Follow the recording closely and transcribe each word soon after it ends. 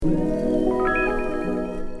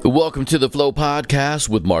Welcome to the Flow Podcast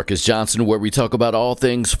with Marcus Johnson, where we talk about all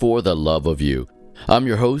things for the love of you. I'm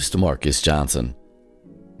your host, Marcus Johnson.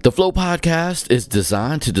 The Flow Podcast is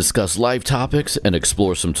designed to discuss life topics and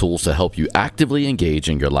explore some tools to help you actively engage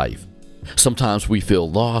in your life. Sometimes we feel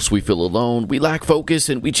lost, we feel alone, we lack focus,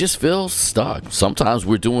 and we just feel stuck. Sometimes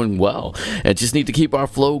we're doing well and just need to keep our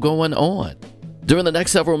flow going on. During the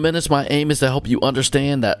next several minutes, my aim is to help you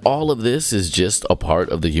understand that all of this is just a part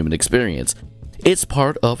of the human experience. It's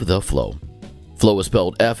part of the flow. Flow is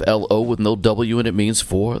spelled F-L-O with no W, and it means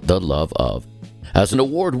for the love of. As an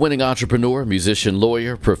award-winning entrepreneur, musician,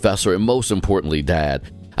 lawyer, professor, and most importantly,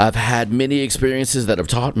 dad, I've had many experiences that have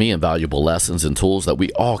taught me invaluable lessons and tools that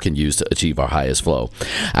we all can use to achieve our highest flow.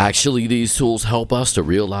 Actually, these tools help us to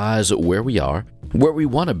realize where we are, where we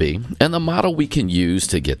want to be, and the model we can use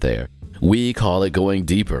to get there. We call it going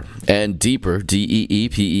deeper, and deeper,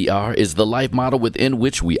 D-E-E-P-E-R, is the life model within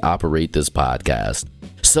which we operate this podcast.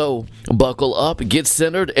 So, buckle up, get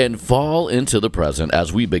centered, and fall into the present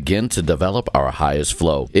as we begin to develop our highest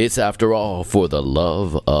flow. It's, after all, for the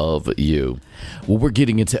love of you. Well, we're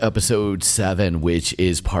getting into episode 7, which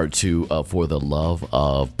is part 2 of For the Love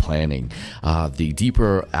of Planning. The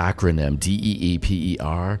deeper acronym,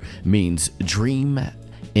 D-E-E-P-E-R, means dream,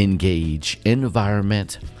 engage,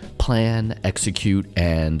 environment, plan, execute,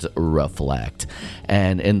 and reflect.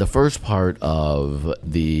 And in the first part of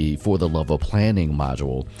the For the Love of Planning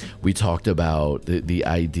module, we talked about the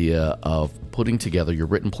idea of putting together your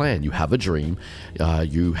written plan. You have a dream,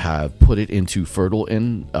 you have put it into a fertile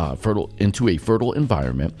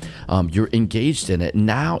environment. You're engaged in it.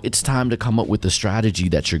 Now it's time to come up with the strategy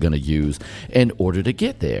that you're going to use in order to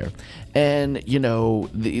get there. And you know,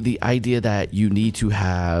 the idea that you need to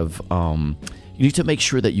have you need to make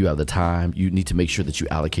sure that you have the time. You need to make sure that you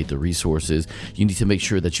allocate the resources. You need to make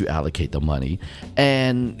sure that you allocate the money.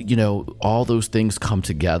 And, you know, all those things come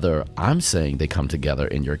together. I'm saying they come together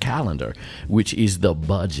in your calendar, which is the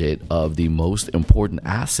budget of the most important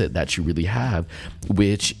asset that you really have,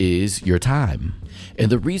 which is your time.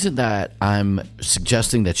 And the reason that I'm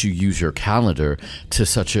suggesting that you use your calendar to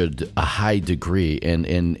such a high degree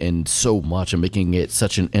and so much and making it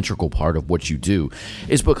such an integral part of what you do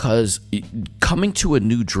is because coming to a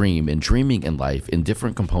new dream and dreaming in life in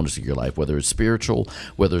different components of your life, whether it's spiritual,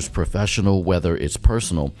 whether it's professional, whether it's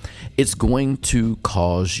personal, it's going to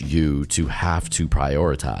cause you to have to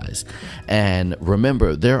prioritize. And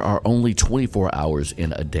remember, there are only 24 hours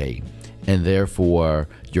in a day. And therefore,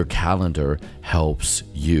 your calendar helps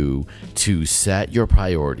you to set your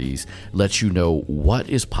priorities, let you know what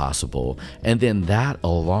is possible, and then that,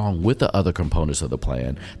 along with the other components of the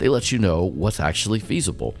plan, they let you know what's actually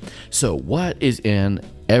feasible. So what is in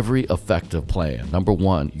every effective plan? Number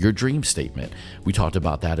 1, your dream statement. We talked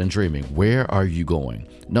about that in dreaming. Where are you going?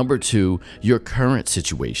 Number 2, your current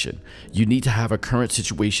situation. You need to have a current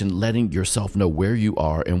situation, letting yourself know where you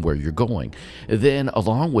are and where you're going. Then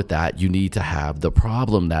along with that, you need to have the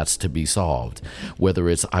problem that's to be solved. Whether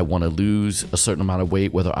it's I want to lose a certain amount of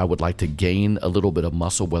weight, whether I would like to gain a little bit of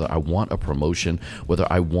muscle, whether I want a promotion, whether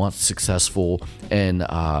I want successful and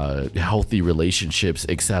healthy relationships,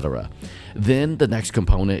 etc. Then the next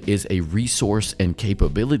component is a resource and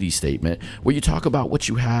capability statement, where you talk about what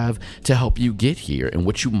you have to help you get here and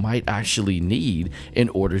what you might actually need in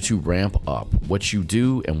order to ramp up what you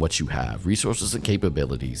do and what you have, resources and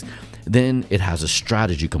capabilities. Then it has a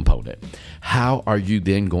strategy component. How are you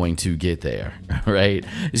then going to get there, right?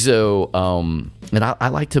 So, and I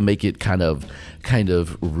like to make it kind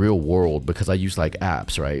of real world, because I use like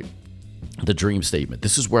apps, right? The dream statement.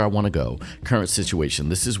 This is where I want to go. Current situation.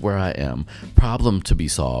 This is where I am. Problem to be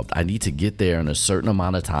solved. I need to get there in a certain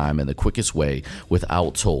amount of time in the quickest way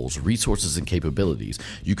without tolls. Resources and capabilities.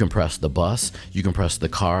 You can press the bus. You can press the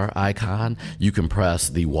car icon. You can press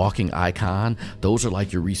the walking icon. Those are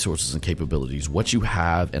like your resources and capabilities. What you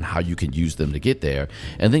have and how you can use them to get there.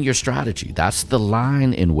 And then your strategy. That's the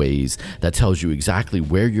line in ways that tells you exactly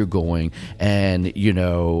where you're going, and you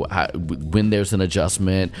know when there's an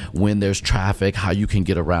adjustment, when there's traffic, how you can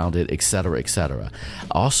get around it, etc., etc.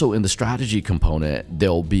 Also, in the strategy component,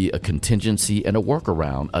 there'll be a contingency and a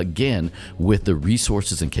workaround, again, with the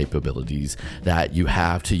resources and capabilities that you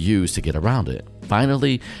have to use to get around it.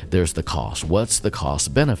 Finally, there's the cost. What's the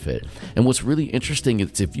cost benefit? And what's really interesting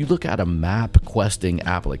is if you look at a map questing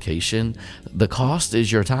application, the cost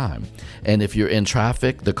is your time. And if you're in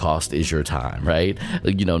traffic, the cost is your time, right?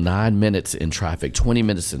 You know, 9 minutes in traffic, 20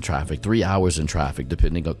 minutes in traffic, 3 hours in traffic,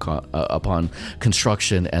 depending upon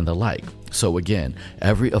construction and the like. So again,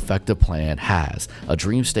 every effective plan has a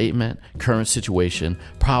dream statement, current situation,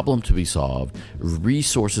 problem to be solved,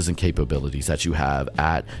 resources and capabilities that you have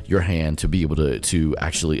at your hand to be able to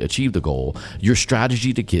actually achieve the goal, your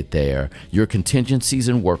strategy to get there, your contingencies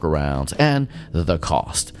and workarounds, and the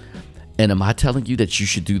cost. And am I telling you that you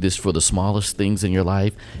should do this for the smallest things in your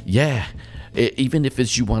life? Yeah. Even if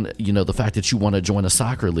it's the fact that you want to join a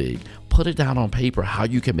soccer league, put it down on paper how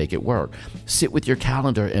you can make it work. Sit with your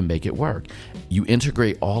calendar and make it work. You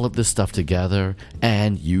integrate all of this stuff together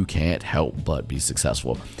and you can't help but be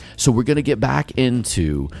successful. So we're going to get back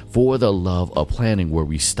into For the Love of Planning, where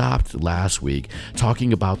we stopped last week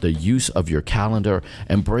talking about the use of your calendar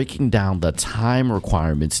and breaking down the time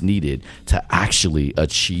requirements needed to actually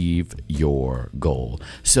achieve your goal.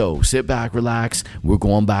 So sit back, relax. We're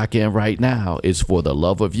going back in right now. It's For the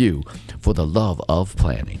Love of You, For the Love of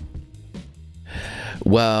Planning.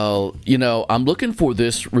 Well, I'm looking for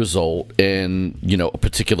this result in, a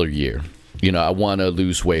particular year. I want to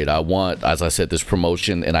lose weight. I want, as I said, this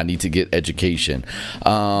promotion, and I need to get education.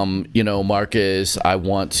 Marcus, I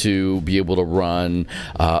want to be able to run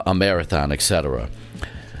a marathon, etc.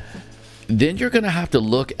 Then you're going to have to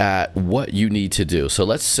look at what you need to do. So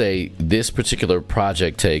let's say this particular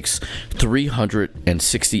project takes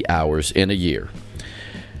 360 hours in a year.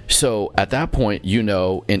 So at that point,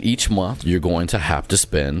 in each month, you're going to have to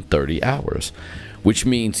spend 30 hours, which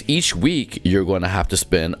means each week you're going to have to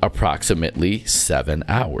spend approximately 7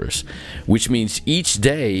 hours, which means each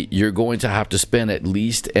day you're going to have to spend at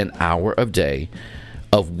least an hour a day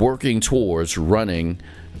of working towards running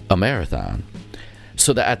a marathon,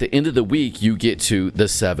 so that at the end of the week, you get to the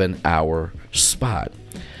 7-hour spot,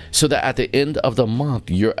 so that at the end of the month,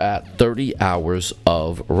 you're at 30 hours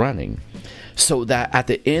of running. So that at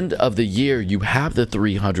the end of the year, you have the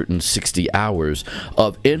 360 hours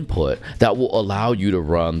of input that will allow you to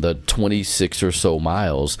run the 26 or so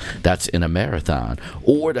miles that's in a marathon,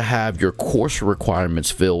 or to have your course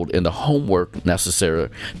requirements filled and the homework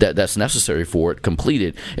that's necessary for it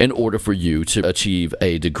completed in order for you to achieve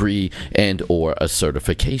a degree and or a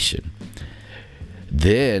certification.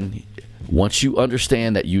 Then, once you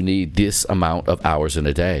understand that you need this amount of hours in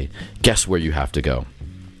a day, guess where you have to go?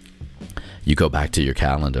 You go back to your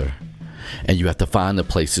calendar and you have to find the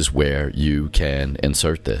places where you can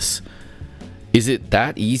insert this. Is it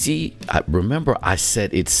that easy? Remember, I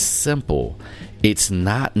said it's simple. It's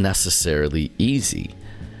not necessarily easy.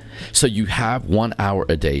 So you have 1 hour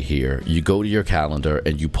a day here. You go to your calendar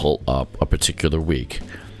and you pull up a particular week.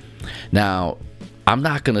 Now, I'm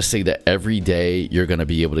not going to say that every day you're going to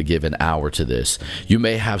be able to give an hour to this. You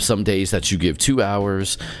may have some days that you give 2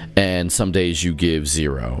 hours and some days you give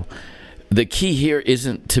 0. The key here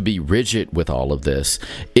isn't to be rigid with all of this,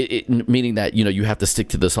 meaning that, you have to stick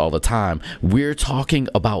to this all the time. We're talking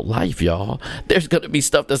about life, y'all. There's going to be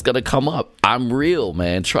stuff that's going to come up. I'm real,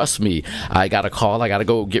 man. Trust me. I got a call. I got to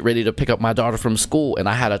go get ready to pick up my daughter from school, and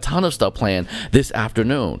I had a ton of stuff planned this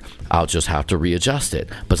afternoon. I'll just have to readjust it.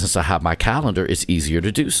 But since I have my calendar, it's easier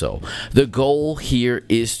to do so. The goal here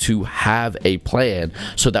is to have a plan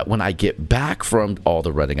so that when I get back from all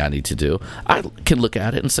the running I need to do, I can look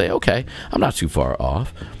at it and say, okay, I'm not too far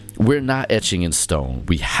off. We're not etching in stone.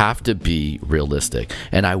 We have to be realistic,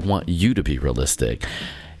 and I want you to be realistic.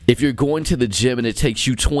 If you're going to the gym and it takes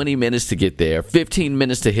you 20 minutes to get there, 15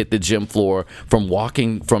 minutes to hit the gym floor from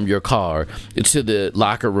walking from your car to the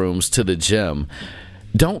locker rooms to the gym,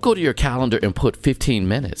 don't go to your calendar and put 15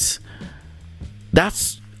 minutes.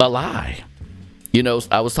 That's a lie.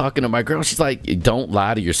 I was talking to my girl. She's like, don't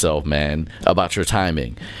lie to yourself, man, about your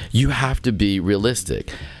timing. You have to be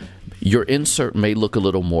realistic. Your insert may look a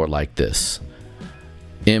little more like this.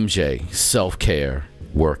 MJ, self-care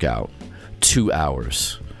workout, 2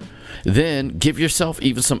 hours. Then give yourself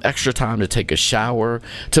even some extra time to take a shower,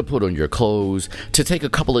 to put on your clothes, to take a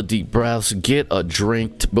couple of deep breaths, get a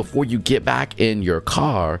drink before you get back in your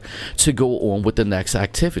car to go on with the next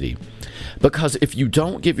activity. Because if you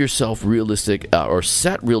don't give yourself realistic or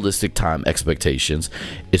set realistic time expectations,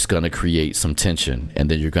 it's going to create some tension, and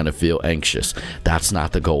then you're going to feel anxious. That's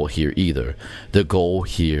not the goal here either. The goal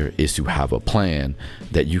here is to have a plan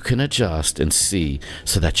that you can adjust and see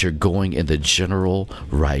so that you're going in the general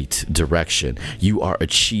right direction. You are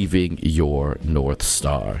achieving your North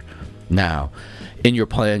Star. Now, in your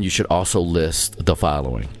plan, you should also list the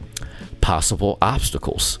following: possible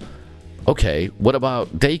obstacles. Okay, what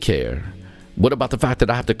about daycare? What about the fact that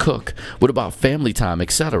I have to cook? What about family time,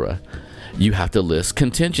 etc.? You have to list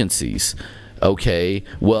contingencies. Okay,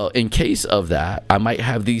 well, in case of that, I might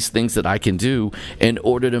have these things that I can do in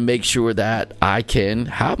order to make sure that I can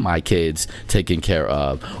have my kids taken care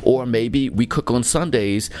of. Or maybe we cook on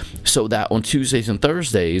Sundays so that on Tuesdays and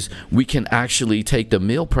Thursdays, we can actually take the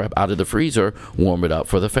meal prep out of the freezer, warm it up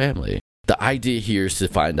for the family. The idea here is to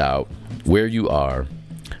find out where you are,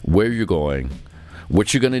 where you're going,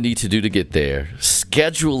 what you're going to need to do to get there,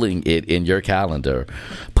 scheduling it in your calendar,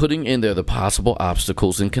 putting in there the possible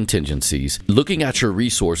obstacles and contingencies, looking at your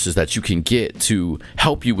resources that you can get to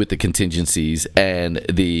help you with the contingencies and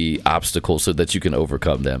the obstacles so that you can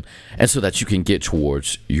overcome them and so that you can get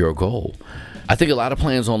towards your goal. I think a lot of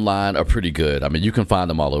plans online are pretty good. I mean, you can find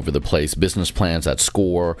them all over the place. Business plans at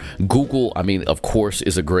Score. Google, I mean, of course,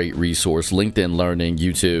 is a great resource. LinkedIn Learning,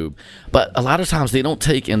 YouTube. But a lot of times they don't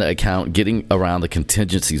take into account getting around the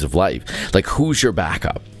contingencies of life. Like, who's your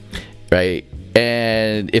backup, right?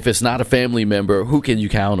 And if it's not a family member, who can you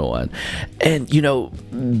count on? And, you know,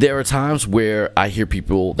 there are times where I hear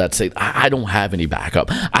people that say, I don't have any backup.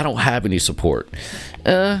 I don't have any support.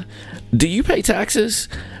 Do you pay taxes?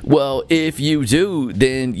 Well, if you do,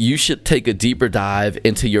 then you should take a deeper dive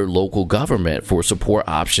into your local government for support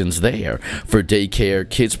options there, for daycare,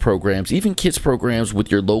 kids programs, even kids programs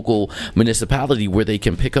with your local municipality where they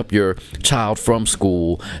can pick up your child from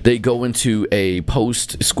school. They go into a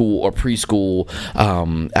post-school or preschool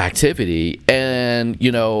activity, and,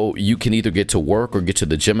 you know, you can either get to work or get to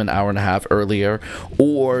the gym an hour and a half earlier,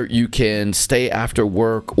 or you can stay after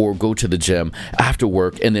work or go to the gym after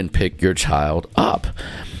work and then pick your child up.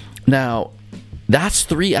 Now, that's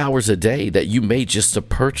 3 hours a day that you may just have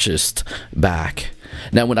purchased back.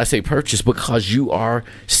 Now, when I say purchase, because you are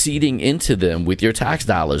seeding into them with your tax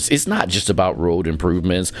dollars. It's not just about road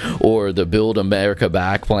improvements or the Build America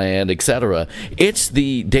Back plan, etc. It's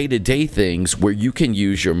the day-to-day things where you can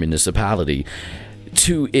use your municipality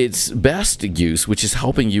to its best use, which is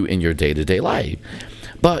helping you in your day-to-day life.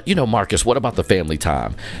 But, you know, Marcus, what about the family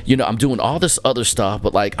time? You know, I'm doing all this other stuff,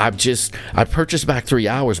 but like I purchased back 3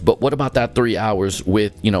 hours, but what about that 3 hours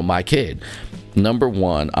with, you know, my kid? Number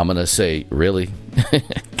one, I'm going to say, really?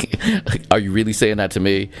 Are you really saying that to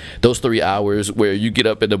me? Those 3 hours where you get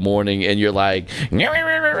up in the morning and you're like,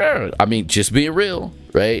 I mean, just being real,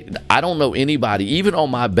 right? I don't know anybody, even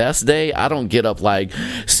on my best day, I don't get up like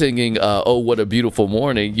singing, oh, what a beautiful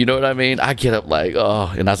morning. You know what I mean? I get up like,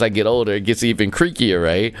 oh, and as I get older, it gets even creakier,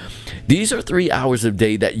 right? These are 3 hours a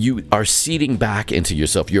day that you are seeding back into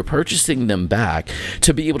yourself. You're purchasing them back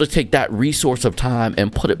to be able to take that resource of time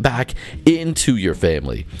and put it back into your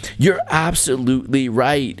family. You're absolutely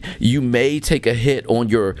right. You may take a hit on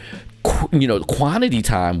your quantity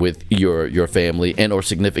time with your family and or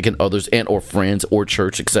significant others and or friends or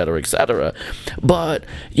church, etc. But,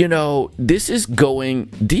 you know, this is going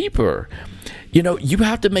deeper. You know, you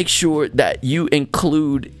have to make sure that you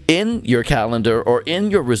include in your calendar or in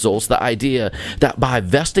your results the idea that by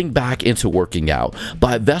vesting back into working out,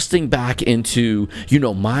 by vesting back into, you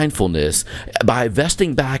know, mindfulness, by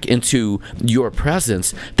vesting back into your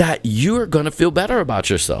presence, that you're going to feel better about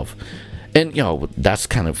yourself. And, you know, that's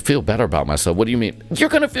kind of feel better about myself. What do you mean? You're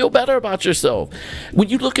going to feel better about yourself. When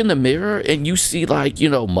you look in the mirror and you see, like, you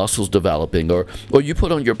know, muscles developing or you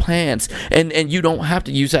put on your pants and you don't have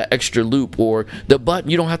to use that extra loop or the button.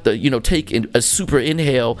 You don't have to, you know, take a super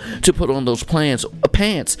inhale to put on those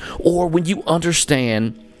pants. Or when you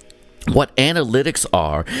understand what analytics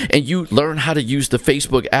are and you learn how to use the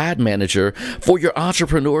Facebook ad manager for your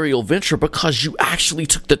entrepreneurial venture because you actually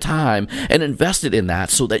took the time and invested in that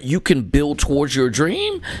so that you can build towards your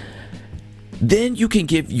dream, then you can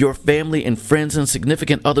give your family and friends and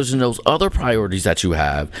significant others and those other priorities that you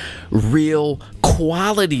have real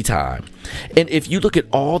quality time. And if you look at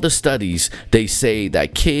all the studies, they say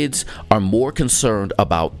that kids are more concerned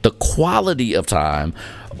about the quality of time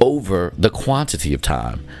over the quantity of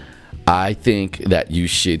time. I think that you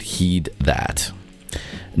should heed that.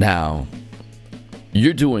 Now,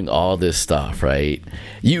 you're doing all this stuff, right?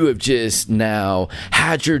 You have just now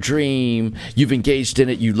had your dream. You've engaged in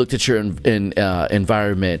it. You looked at your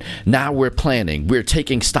environment. Now we're planning. We're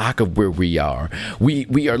taking stock of where we are.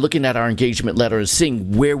 We are looking at our engagement letter and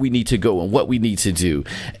seeing where we need to go and what we need to do.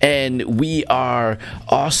 And we are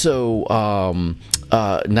also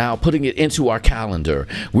now putting it into our calendar.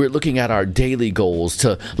 We're looking at our daily goals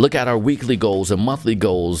to look at our weekly goals and monthly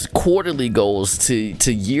goals, quarterly goals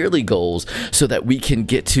to yearly goals so that we can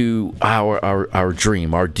get to our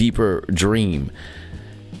dream, our deeper dream.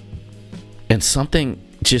 And something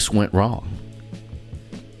just went wrong.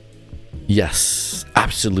 Yes,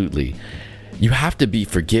 absolutely. You have to be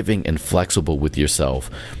forgiving and flexible with yourself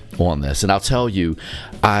on this. And I'll tell you,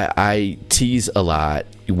 I tease a lot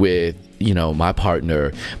with my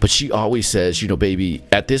partner, but she always says, baby,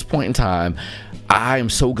 at this point in time, I am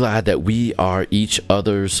so glad that we are each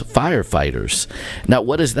other's firefighters. Now,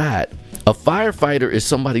 what is that? A firefighter is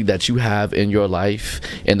somebody that you have in your life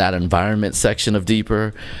in that environment section of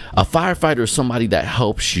Deeper. A firefighter is somebody that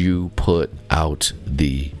helps you put out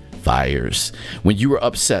the fires. When you are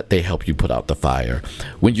upset, they help you put out the fire.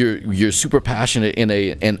 When you're super passionate in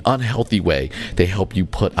an unhealthy way, they help you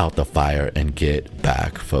put out the fire and get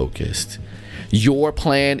back focused. Your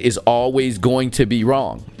plan is always going to be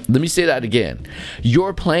wrong. Let me say that again.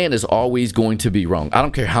 Your plan is always going to be wrong. I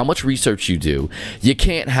don't care how much research you do. You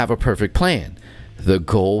can't have a perfect plan. The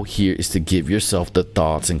goal here is to give yourself the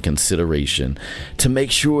thoughts and consideration to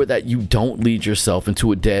make sure that you don't lead yourself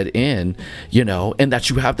into a dead end, and that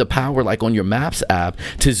you have the power, like on your Maps app,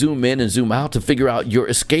 to zoom in and zoom out to figure out your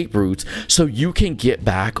escape routes so you can get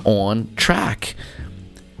back on track.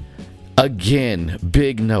 Again,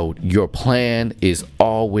 big note, your plan is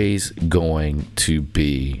always going to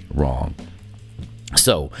be wrong.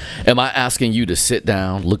 So, am I asking you to sit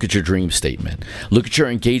down, look at your dream statement, look at your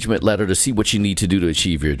engagement letter to see what you need to do to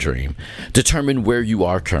achieve your dream, determine where you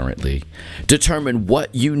are currently, determine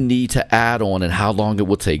what you need to add on and how long it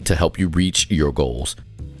will take to help you reach your goals,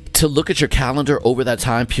 to look at your calendar over that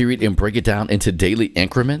time period and break it down into daily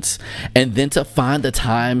increments, and then to find the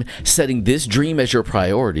time setting this dream as your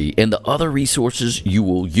priority and the other resources you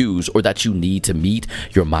will use or that you need to meet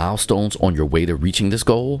your milestones on your way to reaching this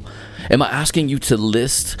goal? Am I asking you to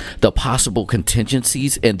list the possible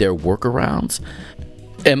contingencies and their workarounds?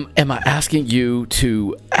 Am I asking you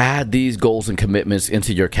to add these goals and commitments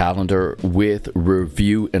into your calendar with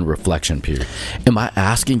review and reflection period? Am I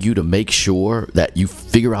asking you to make sure that you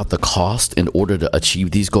figure out the cost in order to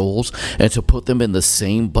achieve these goals and to put them in the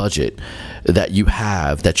same budget that you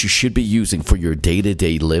have, that you should be using for your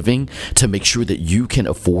day-to-day living, to make sure that you can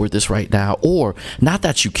afford this right now? Or not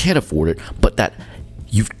that you can afford it, but that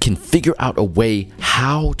you can figure out a way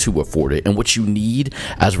how to afford it and what you need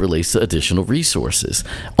as it relates to additional resources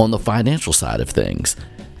on the financial side of things.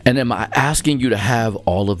 And am I asking you to have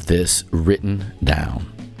all of this written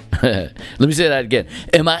down? Let me say that again.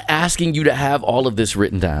 Am I asking you to have all of this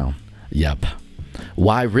written down? Yep.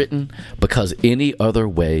 Why written? Because any other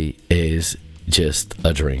way is just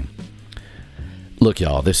a dream. Look,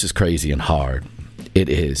 y'all, this is crazy and hard. It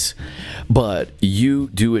is. But you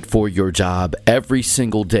do it for your job every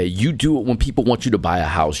single day. You do it when people want you to buy a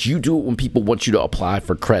house. You do it when people want you to apply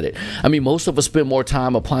for credit. I mean, most of us spend more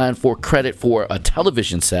time applying for credit for a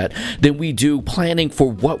television set than we do planning for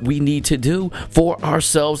what we need to do for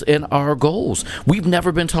ourselves and our goals. We've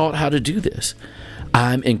never been taught how to do this.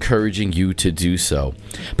 I'm encouraging you to do so,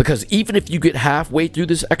 because even if you get halfway through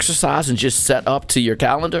this exercise and just set up to your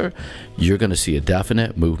calendar, you're going to see a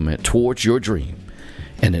definite movement towards your dream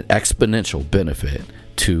and an exponential benefit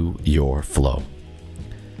to your flow.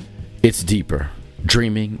 It's deeper.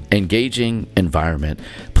 Dreaming, engaging, environment,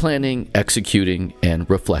 planning, executing, and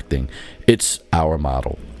reflecting. It's our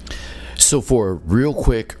model. So for a real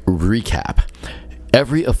quick recap,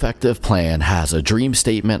 every effective plan has a dream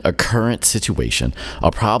statement, a current situation, a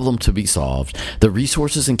problem to be solved, the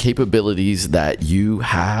resources and capabilities that you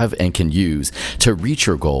have and can use to reach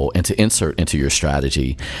your goal and to insert into your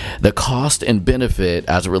strategy, the cost and benefit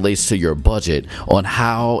as it relates to your budget on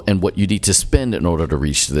how and what you need to spend in order to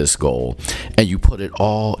reach this goal. And you put it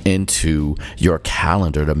all into your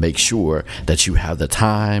calendar to make sure that you have the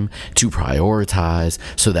time to prioritize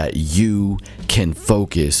so that you can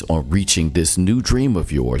focus on reaching this new dream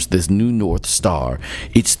of yours, this new North Star.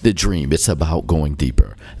 It's the dream. It's about going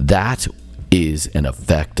deeper. That is an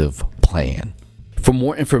effective plan. For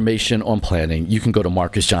more information on planning, you can go to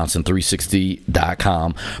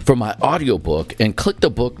marcusjohnson360.com for my audiobook and click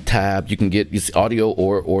the book tab. You can get this audio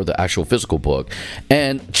or the actual physical book,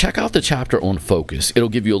 and check out the chapter on focus. It'll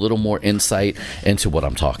give you a little more insight into what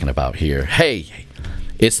I'm talking about here. Hey,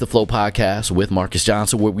 it's the Flow Podcast with Marcus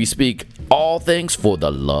Johnson, where we speak all things for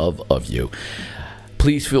the love of you.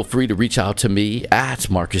 Please feel free to reach out to me at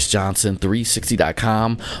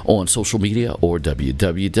marcusjohnson360.com on social media or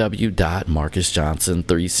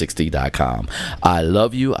www.marcusjohnson360.com. I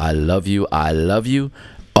love you. I love you. I love you.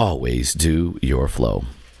 Always do your flow.